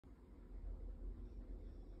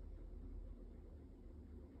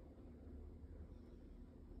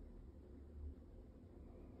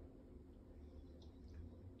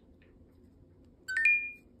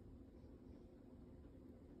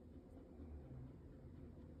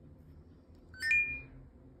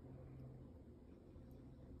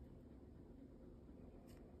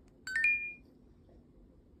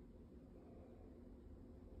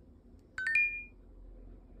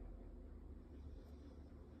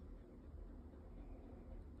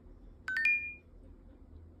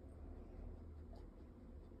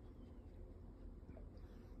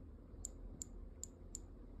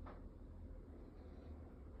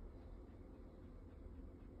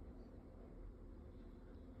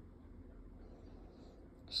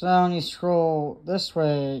So now when you scroll this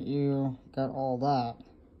way, you got all that.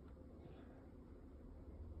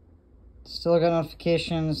 Still got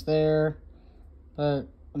notifications there, but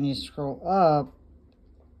when you scroll up,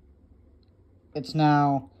 it's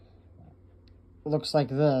now looks like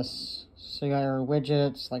this. So you got your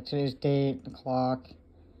widgets, like today's date, the clock,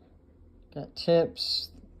 got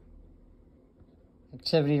tips,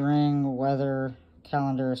 activity ring, weather,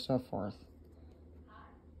 calendar, so forth.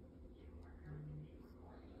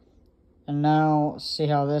 And now, see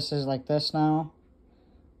how this is like this now?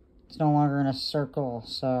 It's no longer in a circle,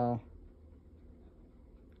 so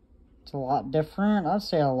it's a lot different. I'd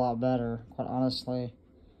say a lot better, quite honestly.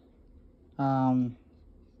 And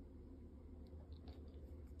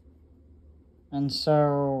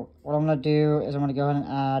so what I'm going to do is I'm going to go ahead and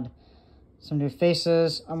add some new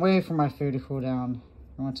faces. I'm waiting for my food to cool down.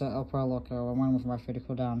 I went to El Pollo Loco. I'm waiting for my food to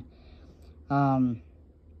cool down.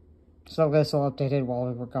 So I'll get this all updated while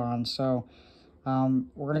we were gone. So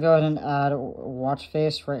we're going to go ahead and add a watch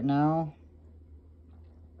face right now.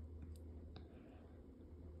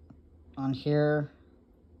 On here.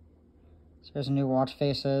 So there's new watch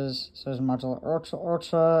faces. So there's Modular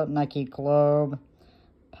Ultra, Nike Globe,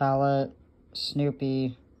 Palette,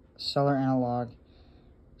 Snoopy, Solar Analog.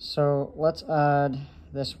 So let's add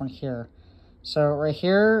this one here. So right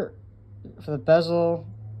here for the bezel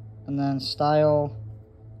and then style.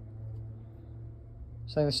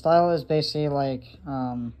 So the style is basically like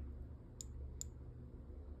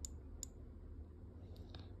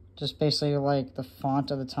just basically like the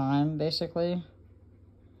font of the time, basically.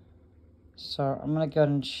 So I'm gonna go ahead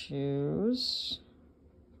and choose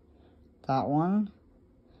that one.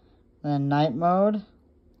 Then night mode,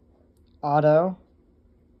 auto,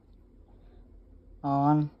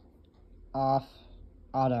 on, off,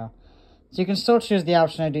 auto. So you can still choose the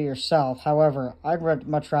option to do it yourself. However, I'd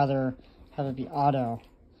much rather have it be auto.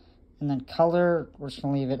 And then color, we're just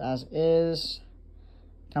gonna leave it as is.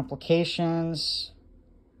 Complications.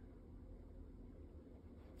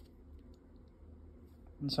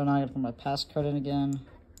 And so now I gotta put my passcode in again.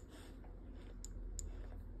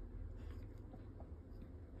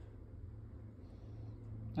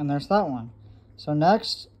 And there's that one. So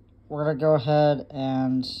next, we're gonna go ahead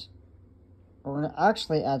and we're gonna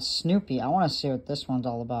actually add Snoopy. I wanna see what this one's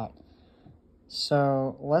all about.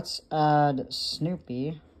 So let's add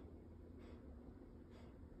Snoopy.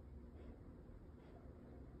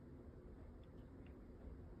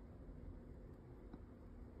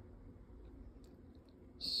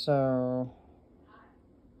 So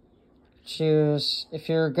choose, if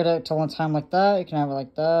you're good at telling time like that, you can have it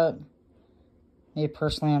like that. Me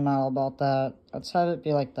personally, I'm not all about that. Let's have it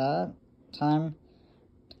be like that. Time,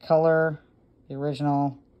 color, the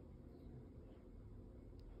original.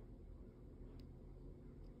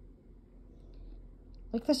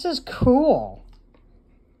 Like, this is cool.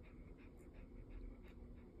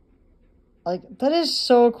 Like, that is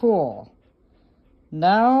so cool.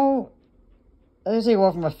 Now, let's say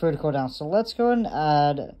well from my food cool down. So let's go ahead and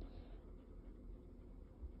add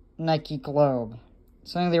Nike Globe.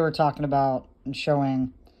 Something they were talking about and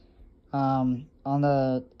showing on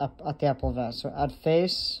the at the Apple event. So add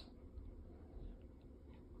face.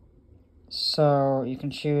 So you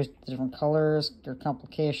can choose the different colors, your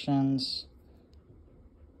complications.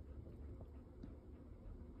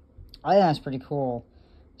 I think that's pretty cool.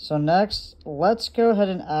 So next, let's go ahead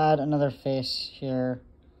and add another face here.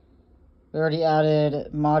 We already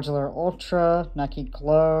added Modular Ultra, Nike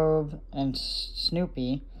Globe, and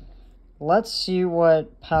Snoopy. Let's see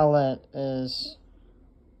what palette is.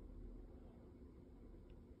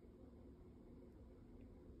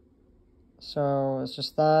 So it's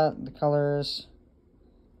just that, the colors.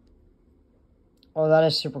 Oh, that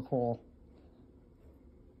is super cool.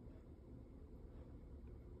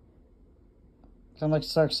 I'm like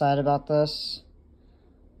so excited about this.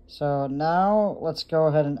 So now let's go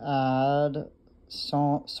ahead and add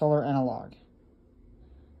Solar Analog.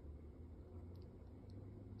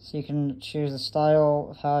 So you can choose the style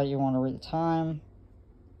of how you want to read the time.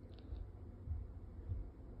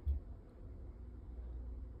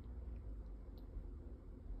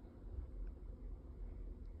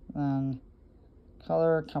 Then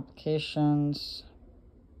color, complications.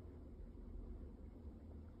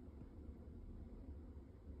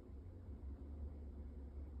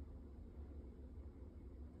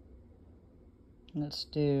 Let's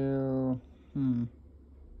do,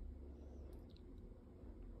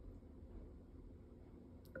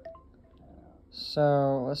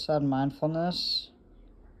 So let's add mindfulness,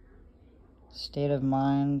 state of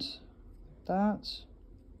mind, like that.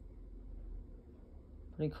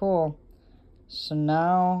 Pretty cool. So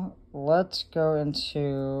now let's go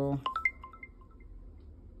into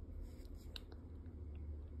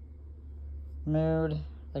mood,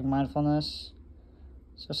 like mindfulness.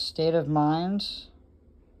 So state of mind,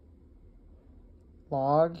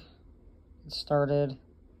 log, it started.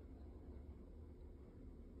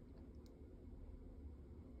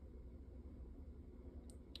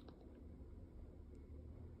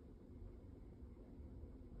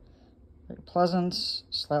 Very pleasant,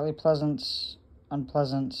 slightly pleasant,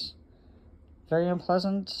 unpleasant, very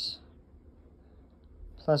unpleasant,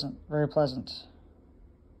 pleasant, very pleasant.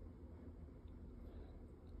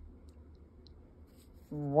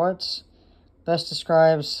 What best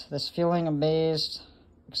describes this feeling? Amazed,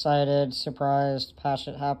 excited, surprised,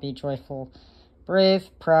 passionate, happy, joyful, brave,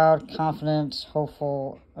 proud, confident,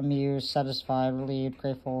 hopeful, amused, satisfied, relieved,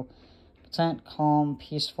 grateful, content, calm,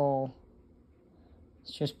 peaceful.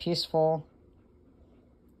 Let's choose peaceful.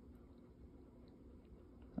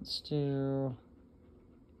 Let's do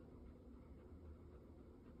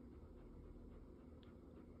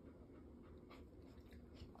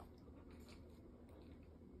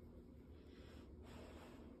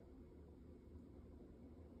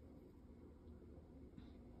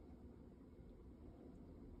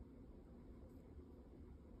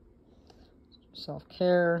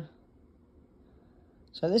self-care.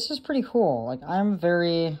 So this is pretty cool. Like I'm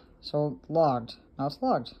very, so logged. Now it's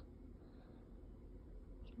logged.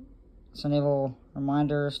 Let's enable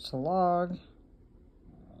reminders to log.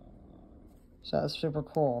 So that's super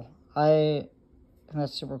cool. I think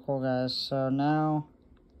that's super cool, guys. So now,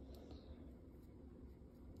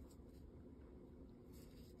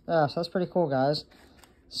 yeah, so that's pretty cool, guys.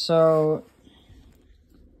 So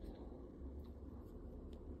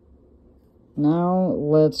now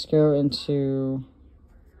let's go into,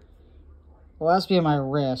 well, that's being my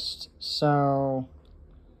wrist. So,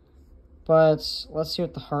 but let's see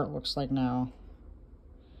what the heart looks like now.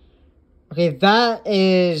 Okay, that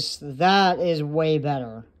is way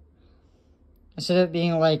better. Instead of it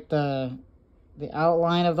being like the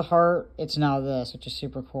outline of the heart, it's now this, which is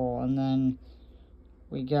super cool. And then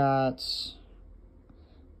we got,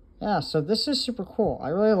 yeah, so this is super cool. I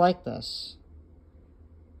really like this.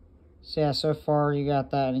 So yeah, so far you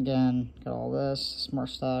got that, and again, got all this, smart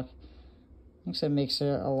stuff. I think it makes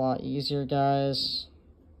it a lot easier, guys.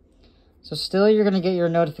 So still you're gonna get your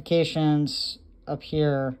notifications up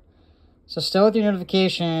here. So still with your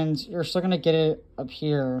notifications, you're still going to get it up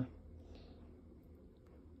here.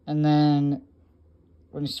 And then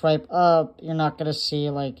when you swipe up, you're not going to see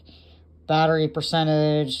like battery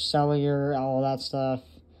percentage, cellular, all that stuff.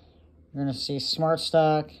 You're going to see Smart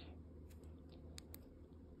Stack.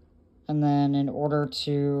 And then in order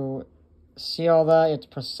to see all that, you have to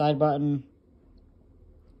press the side button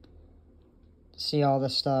to see all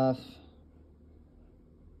this stuff.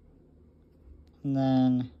 And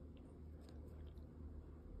then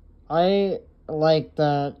I like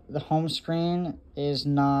that the home screen is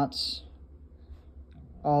not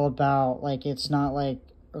all about, like, it's not like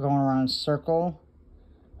going around in a circle.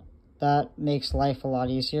 That makes life a lot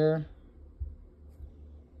easier.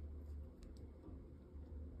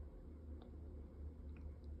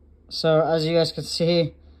 So as you guys can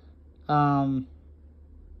see, hopefully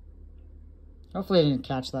I didn't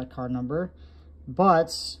catch that card number,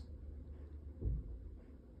 but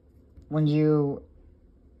when you,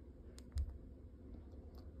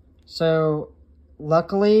 so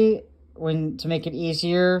luckily, to make it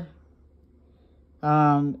easier,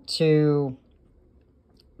 to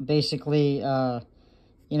basically,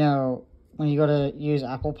 you know, when you go to use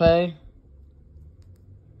Apple Pay,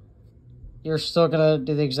 you're still gonna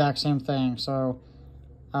do the exact same thing. So,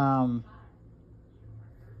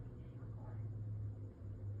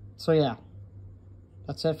 so yeah,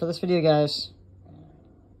 that's it for this video, guys.